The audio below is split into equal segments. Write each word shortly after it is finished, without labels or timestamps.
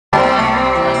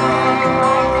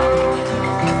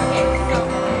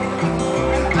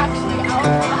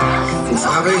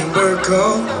5 a.m. bird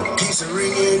call keeps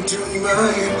ringing to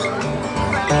my ears.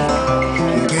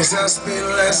 Guess I spent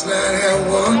last night had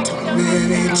one too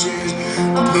many cheers.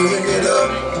 Moving it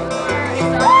up,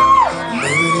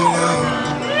 moving it up.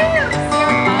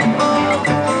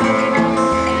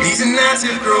 These nights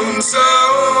have grown so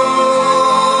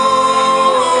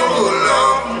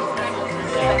long.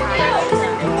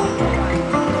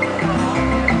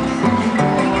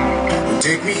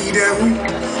 Take me down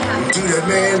to that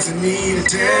man's in need of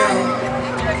town.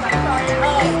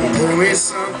 Pour me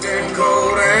something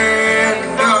cold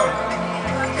and dark.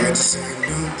 Had to say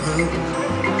new pub.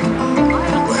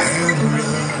 We'll have a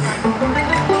run.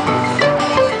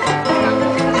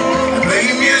 Play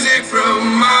music from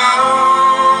my heart.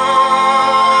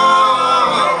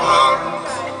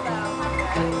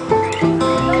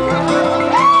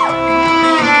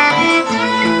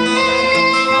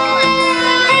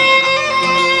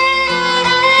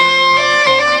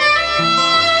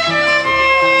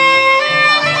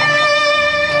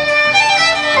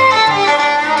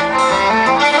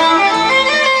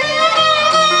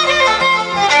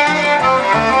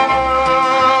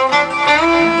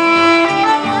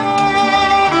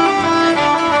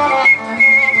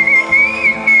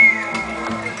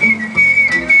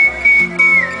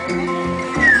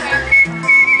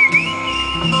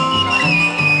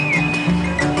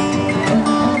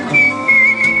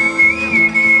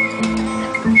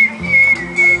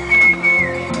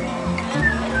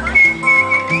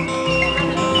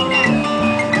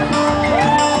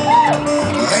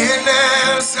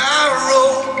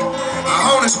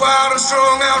 Wild and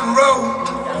strong out road,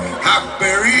 I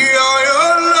bury all your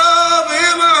love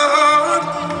in my heart.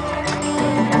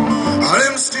 All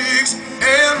them sticks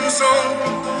and stones,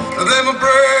 they will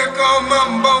break all my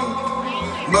bones,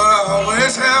 but I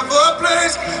always have a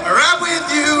place right with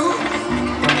you,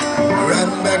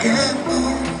 riding back at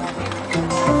home.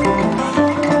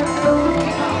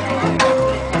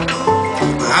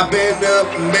 I've been up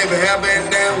and baby, I've been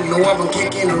down. No, I've been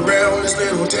kicking around this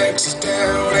little Texas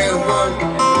town. And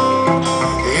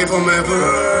if I'm ever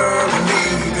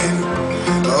leaving,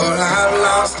 or I've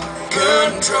lost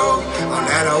control on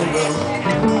that old road,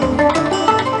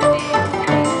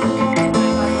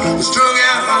 strung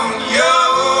out on your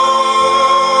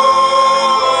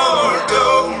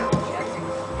door.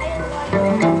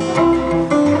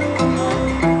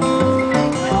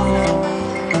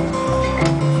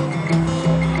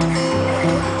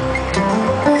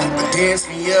 Dance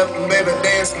me up, baby,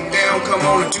 dance me down. Come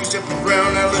on and two-step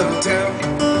around that little town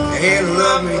and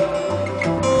love me.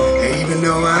 Even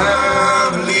though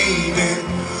I'm leaving,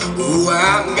 ooh,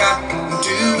 I've got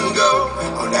to go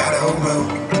on that old road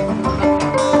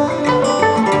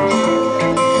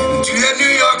to that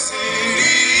New York City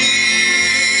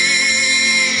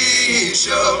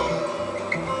show.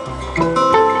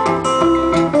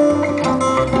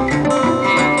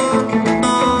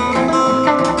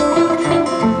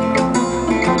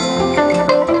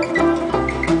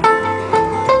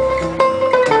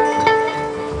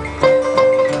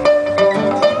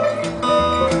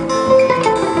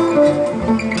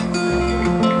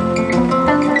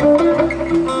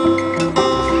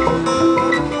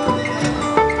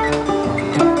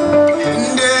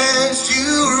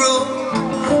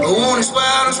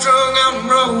 Wild and strung out the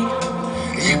road,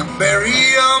 you can bury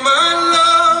all my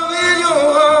love in your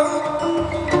heart.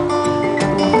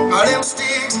 All them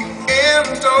sticks and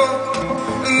stones,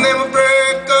 and they will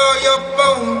break all your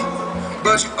bones,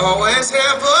 but you always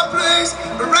have a place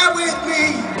right with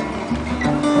me,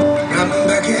 I'm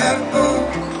back at home.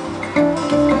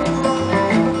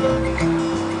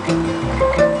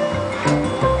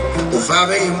 Well, 5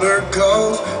 a.m. bird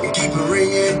calls and keep it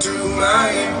ringing through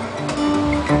my ear.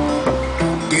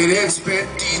 Getting spent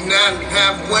these nights and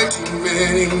have way too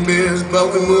many beers, but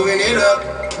we're moving it up,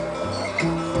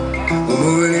 we're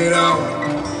moving it on.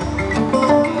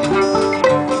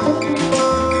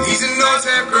 These notes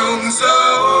have grown so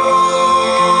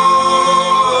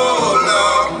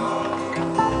long.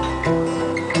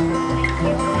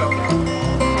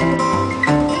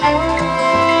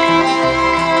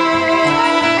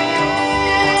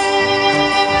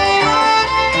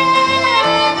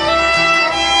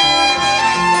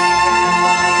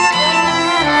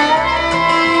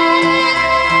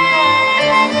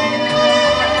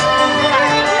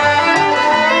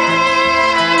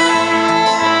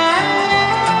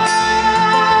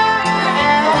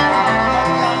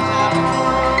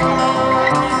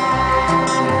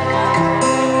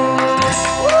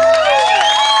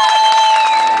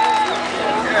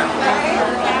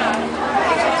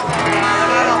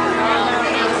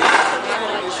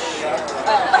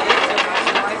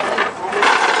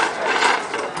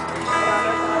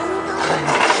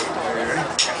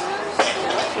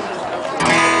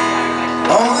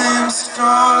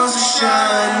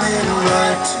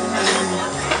 to me.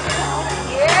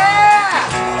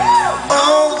 Yeah!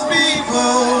 All the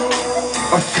people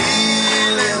are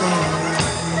feeling alright.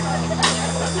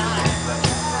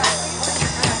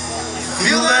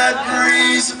 Feel that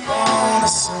breeze upon a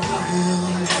summer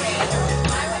hill,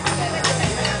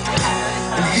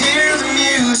 and hear the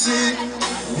music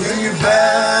when your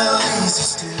valleys are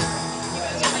still.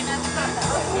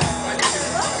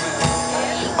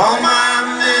 All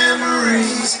my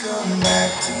memories come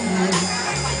back to me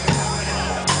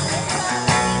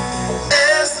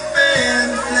as the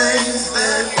band plays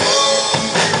that old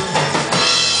melody.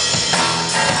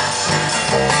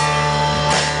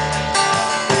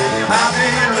 I've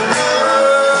been running,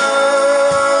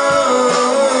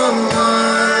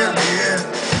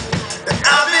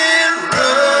 I've been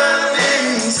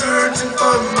running, searching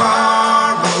for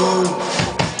tomorrow.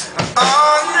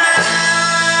 All night,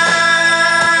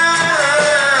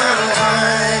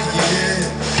 yeah.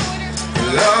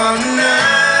 All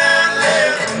night,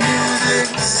 let the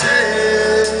music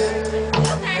set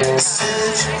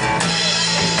you.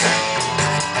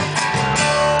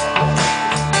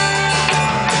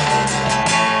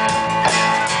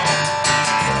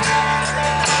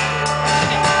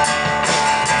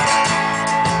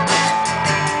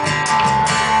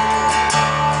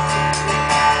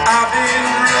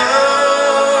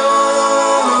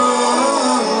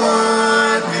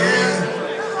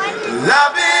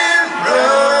 I've been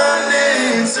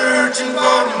running, searching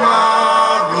for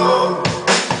tomorrow.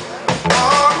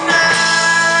 All night,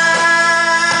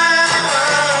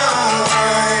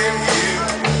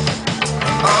 yeah.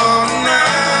 All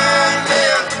night,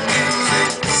 let the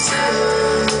music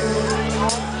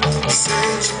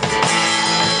set you.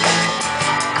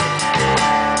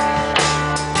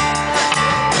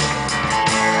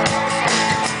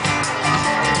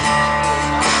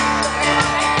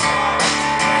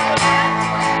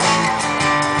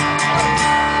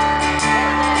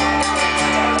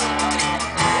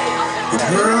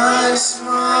 Her eyes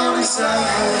smile as I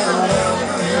held out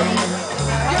my hand.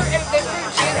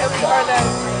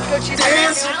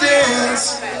 Dance,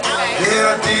 dance,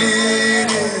 yeah, I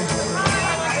did it.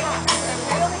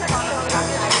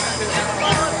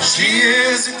 She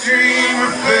is a dream,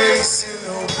 her face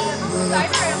an open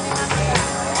book,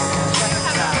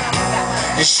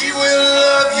 and she will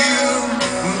love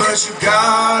you, but you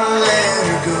gotta let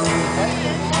her go.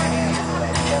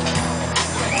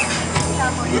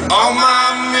 All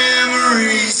my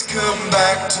memories come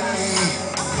back to me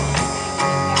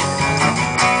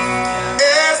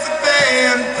as the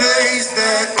band plays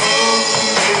that old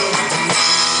melody.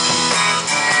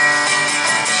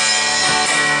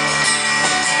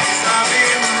 'Cause I've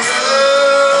been running,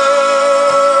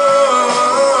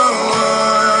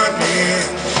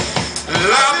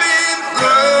 I've been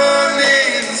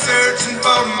running, searching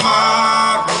for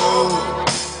tomorrow.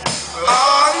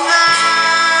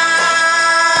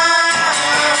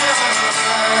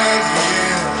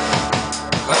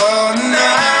 All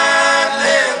night,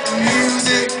 let the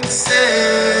music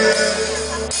set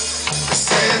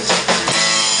you.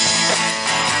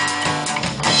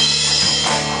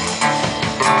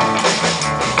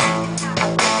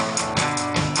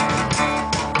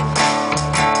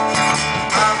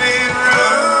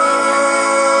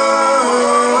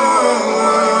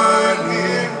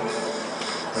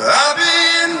 I've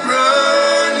been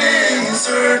running,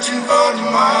 searching for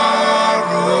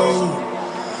tomorrow.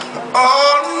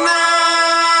 All night,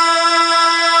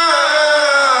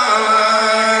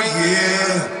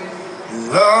 yeah.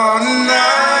 All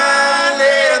night,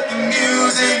 let the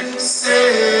music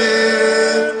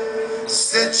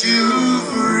set you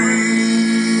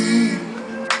free.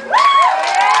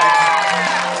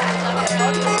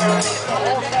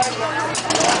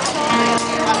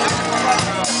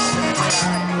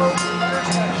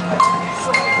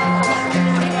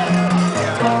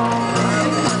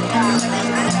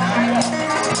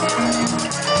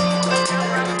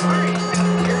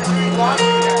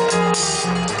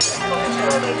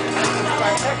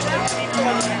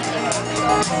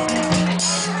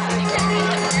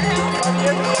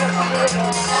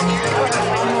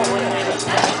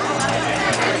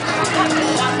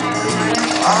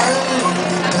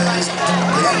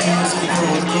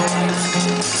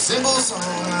 Simple song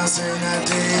I sang that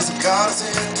day is a God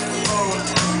sent to the world.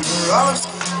 We're all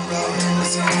around in the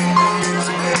same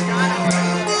music,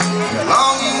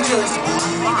 longing just to be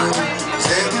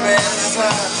save the man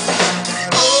inside.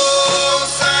 Oh,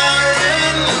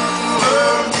 siren,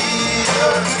 lure me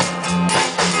up.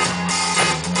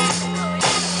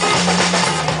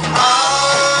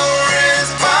 I'll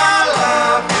risk my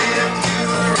life if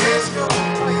you risk yours.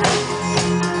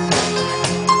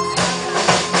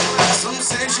 Some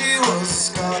say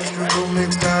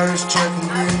first checking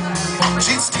green.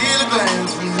 She'd steal a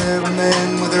glance from every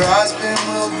man with her eyes been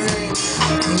well green.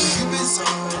 When Cupid saw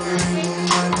her one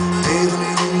night, bathing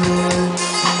in the rain.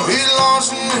 Oh, he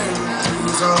launched an arrow through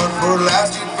his heart, for at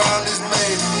last he found his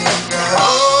mate. He cried,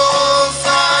 oh,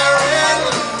 siren,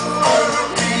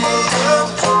 lure me up.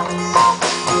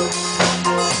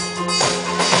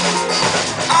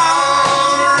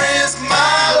 I'll risk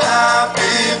my life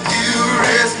if you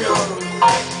risk yours.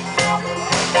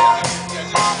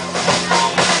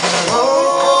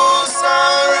 Oh,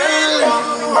 siren,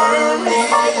 lure me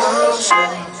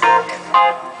ashore.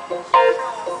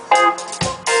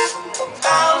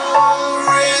 I'll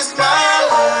risk my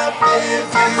life if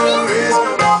you risk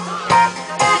yours.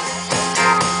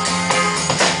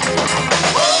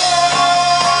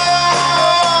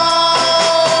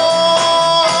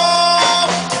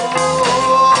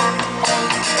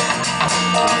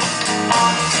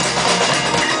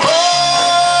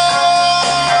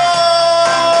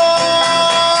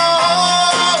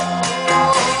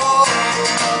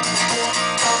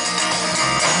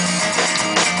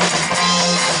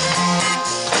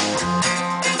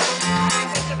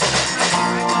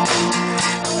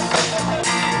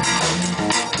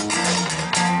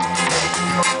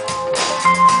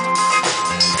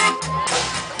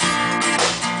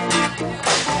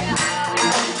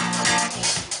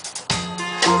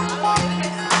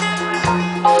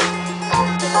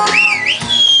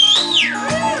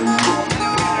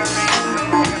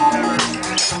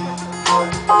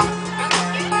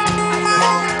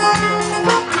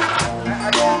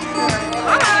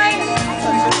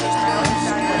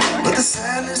 But the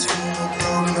sadness from a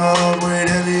broken heart weighed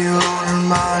heavy on her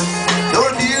mind. Your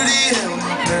beauty held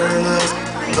me perilous,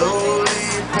 lowly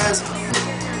present,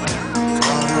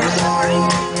 caught her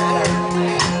alone.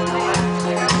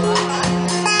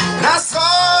 And I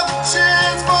saw the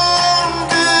chance for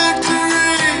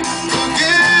victory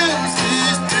against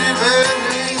this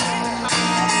prevailing.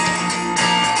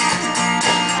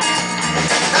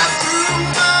 I threw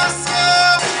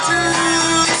myself into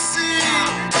the sea,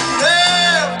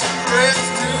 left the rest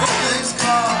to this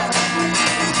car.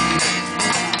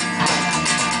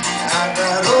 I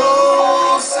got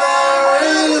old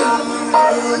siren,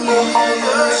 lure me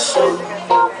ashore.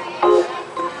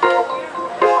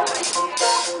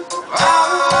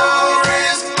 I'll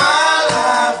risk my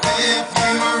life if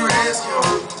you risk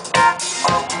yours.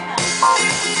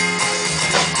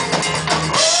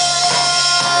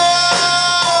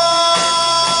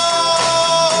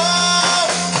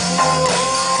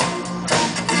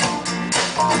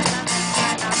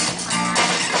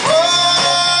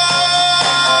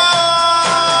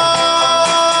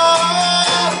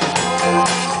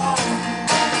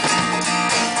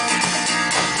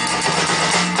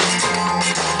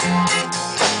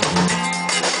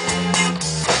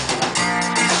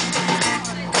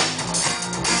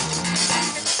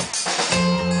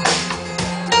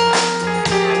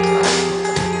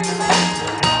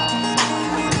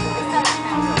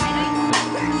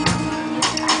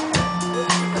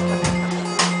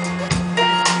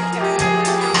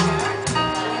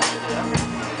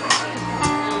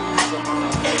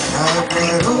 I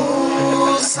cried,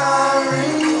 oh,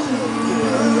 siren,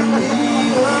 lure me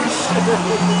ashore.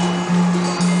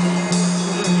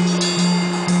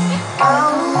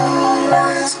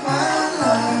 I'll risk my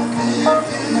life if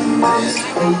you risk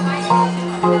yours.